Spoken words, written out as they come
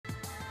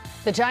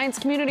The Giants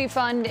Community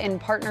Fund, in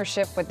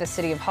partnership with the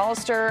City of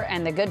Hollister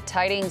and the Good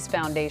Tidings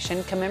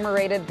Foundation,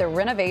 commemorated the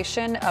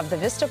renovation of the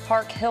Vista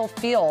Park Hill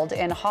Field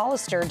in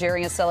Hollister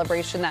during a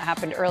celebration that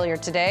happened earlier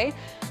today.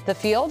 The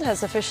field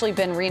has officially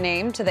been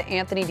renamed to the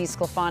Anthony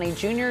DeSclafani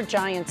Jr.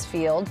 Giants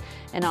Field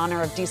in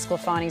honor of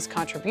DeSclafani's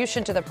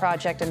contribution to the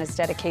project and his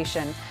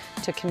dedication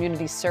to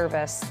community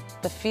service.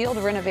 The field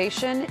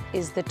renovation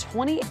is the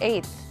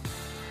 28th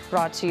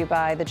brought to you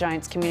by the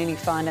Giants Community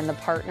Fund and the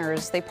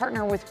partners. They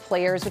partner with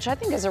players, which I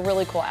think is a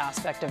really cool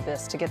aspect of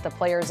this, to get the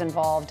players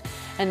involved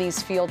in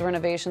these field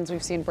renovations.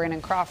 We've seen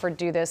Brandon Crawford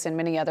do this and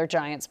many other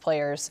Giants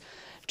players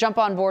jump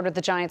on board with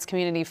the Giants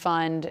Community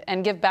Fund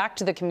and give back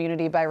to the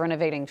community by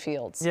renovating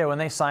fields. Yeah, when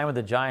they sign with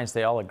the Giants,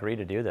 they all agree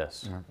to do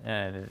this.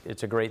 And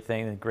it's a great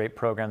thing, a great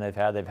program they've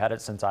had. They've had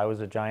it since I was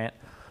a Giant.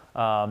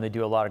 They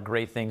do a lot of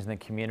great things in the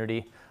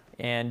community.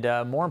 And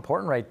more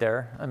important right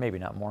there, maybe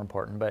not more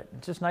important, but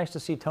it's just nice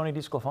to see Tony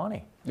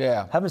DeSclafani.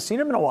 Yeah. Haven't seen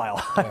him in a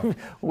while. Yeah.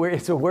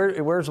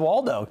 Where's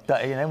Waldo?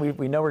 You know,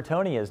 we know where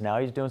Tony is now.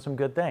 He's doing some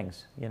good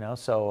things, you know.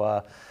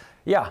 So,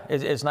 yeah,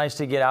 it's nice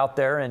to get out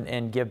there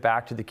and give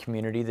back to the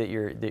community that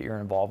you're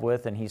involved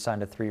with. And he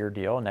signed a 3-year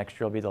deal. Next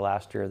year will be the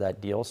last year of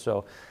that deal.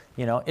 So,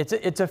 you know,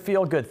 it's a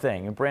feel-good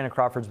thing. And Brandon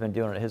Crawford's been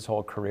doing it his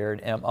whole career,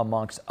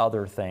 amongst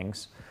other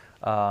things.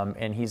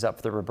 And he's up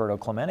for the Roberto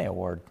Clemente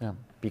Award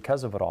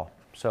because of it all.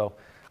 So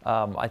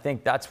I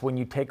think that's when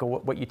you take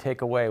what you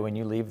take away when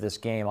you leave this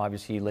game.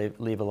 Obviously, you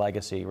leave a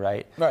legacy,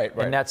 right? Right.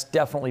 And that's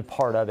definitely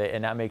part of it,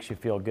 and that makes you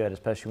feel good,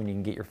 especially when you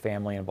can get your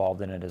family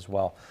involved in it as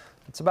well.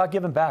 It's about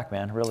giving back,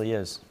 man. It really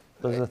is.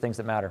 Those are the things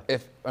that matter.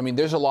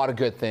 There's a lot of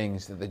good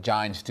things that the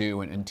Giants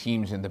do and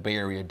teams in the Bay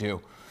Area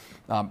do.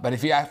 But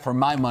if you ask for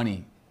my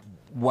money,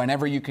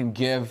 whenever you can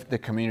give the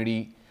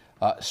community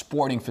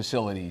sporting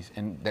facilities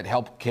and that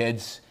help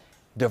kids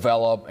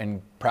develop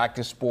and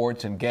practice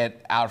sports and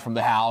get out from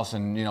the house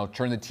and, you know,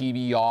 turn the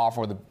TV off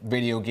or the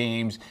video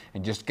games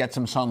and just get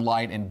some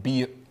sunlight and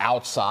be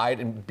outside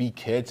and be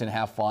kids and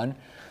have fun.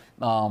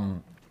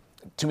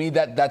 To me,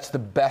 that's the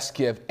best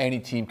gift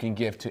any team can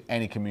give to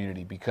any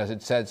community, because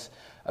it sets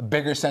a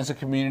bigger sense of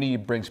community.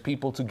 It brings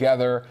people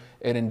together.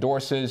 It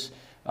endorses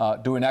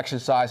doing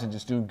exercise and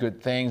just doing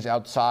good things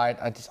outside.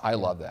 I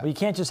love that. Well, you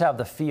can't just have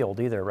the field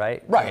either,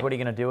 right? Right. What are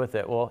you going to do with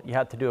it? Well, you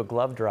have to do a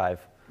glove drive.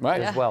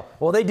 Right. As well.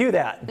 Well, they do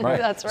that. Right.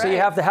 That's right. So you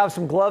have to have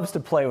some gloves to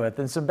play with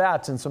and some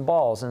bats and some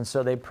balls. And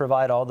so they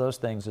provide all those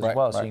things as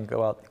well. So you can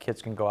go out, the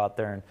kids can go out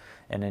there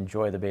and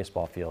enjoy the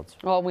baseball fields.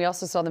 Well, we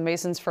also saw the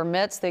Masons for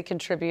Mitts. They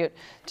contribute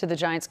to the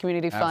Giants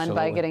Community Fund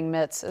by getting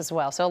mitts as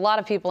well. So a lot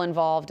of people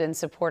involved in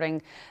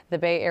supporting the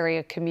Bay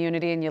Area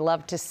community, and you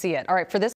love to see it. All right, for this